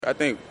I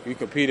think we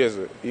compete as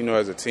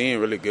a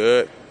team really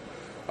good.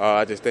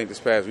 I just think this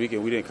past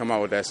weekend we didn't come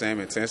out with that same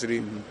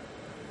intensity.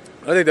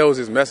 I think that was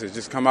his message: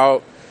 just come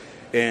out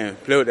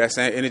and play with that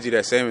same energy,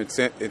 that same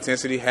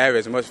intensity, have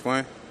as much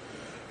fun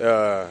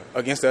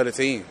against the other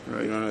team.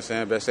 Right. You know what I'm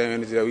saying? That same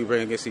energy that we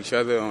bring against each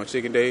other on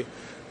Chicken Day,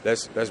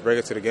 let's bring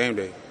it to the game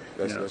day.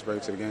 Let's bring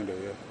it to the game day.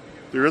 Yeah.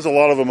 There is a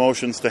lot of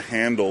emotions to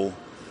handle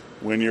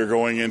when you're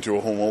going into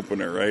a home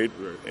opener, right?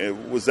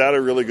 Was that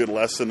a really good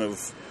lesson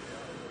of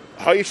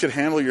how you should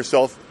handle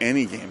yourself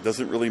any game?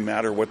 Doesn't really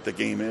matter what the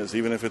game is,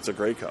 even if it's a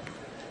Grey Cup.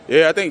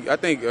 Yeah, I think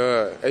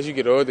as you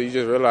get older, you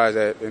just realize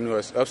that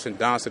it's ups and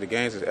downs to the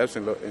games. It's ebbs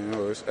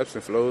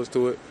and flows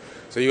to it.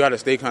 So you got to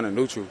stay kind of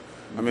neutral.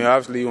 I mean,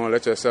 obviously you want to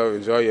let yourself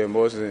enjoy your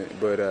emotions,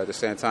 but at the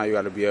same time you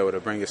got to be able to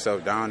bring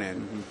yourself down.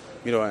 And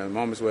in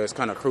moments where it's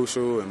kind of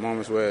crucial, and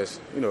moments where it's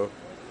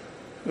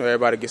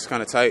everybody gets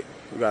kind of tight,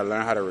 you got to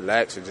learn how to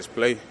relax and just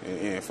play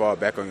and fall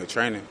back on your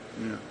training.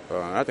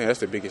 I think that's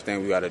the biggest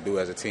thing we got to do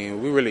as a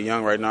team. We're really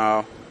young right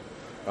now.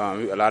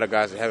 A lot of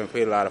guys that haven't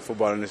played a lot of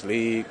football in this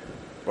league,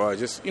 or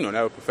just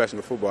never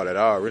professional football at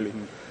all, really.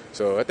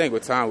 So I think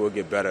with time we'll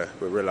get better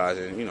with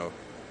realizing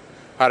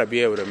how to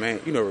be able to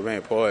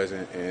remain poised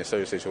in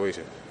certain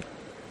situations.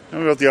 Tell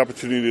me about the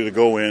opportunity to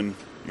go in.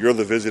 You're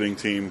the visiting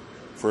team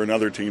for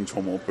another team's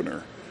home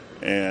opener,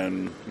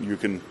 and you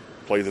can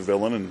play the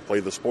villain and play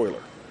the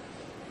spoiler.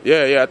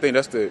 Yeah, I think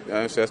that's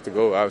the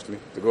goal, obviously,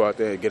 to go out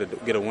there and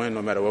get a win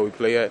no matter where we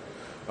play at.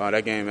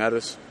 That game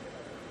matters,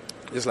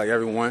 just like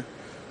everyone.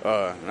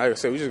 Like I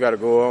said, we just got to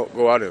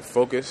go out and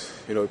focus.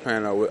 We're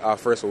playing our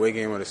first away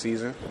game of the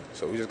season,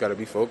 so we just got to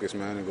be focused,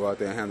 man, and go out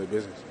there and handle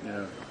business.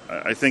 Yeah,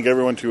 I think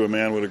everyone to a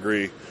man would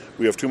agree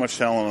we have too much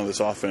talent on this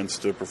offense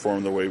to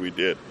perform the way we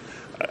did.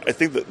 I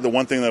think that the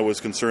one thing that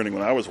was concerning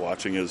when I was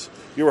watching is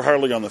you were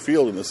hardly on the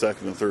field in the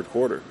second and third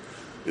quarter.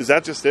 Is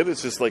that just it?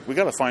 It's just like we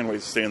got to find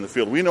ways to stay in the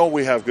field. We know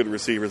we have good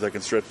receivers that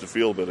can stretch the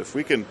field, but if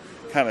we can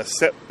kind of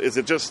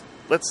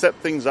let's set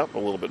things up a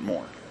little bit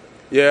more.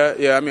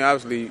 Yeah. I mean,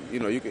 obviously,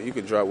 you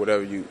can drop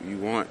whatever you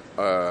want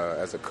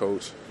as a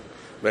coach,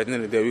 but at the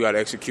end of the day, we got to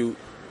execute.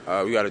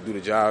 We got to do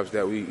the jobs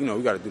that we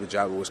got to do the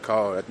job of what's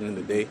called at the end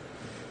of the day.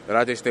 But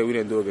I just think we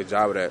didn't do a good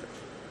job of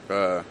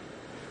that,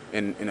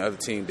 and the other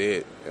team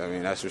did. I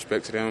mean, that's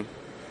respect to them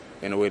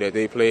in the way that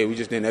they played. We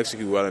just didn't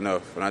execute well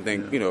enough, and I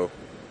think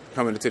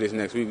coming into this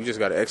next week, we just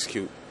got to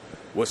execute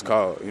what's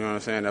called. You know what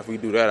I'm saying? If we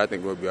do that, I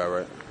think we'll be all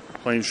right.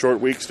 Playing short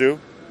weeks too?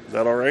 Is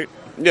that all right?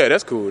 Yeah,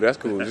 that's cool. You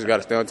just got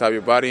to stay on top of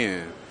your body,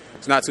 and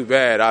it's not too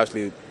bad,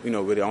 obviously,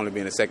 with it only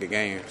being the second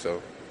game,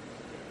 so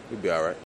we'll be all right.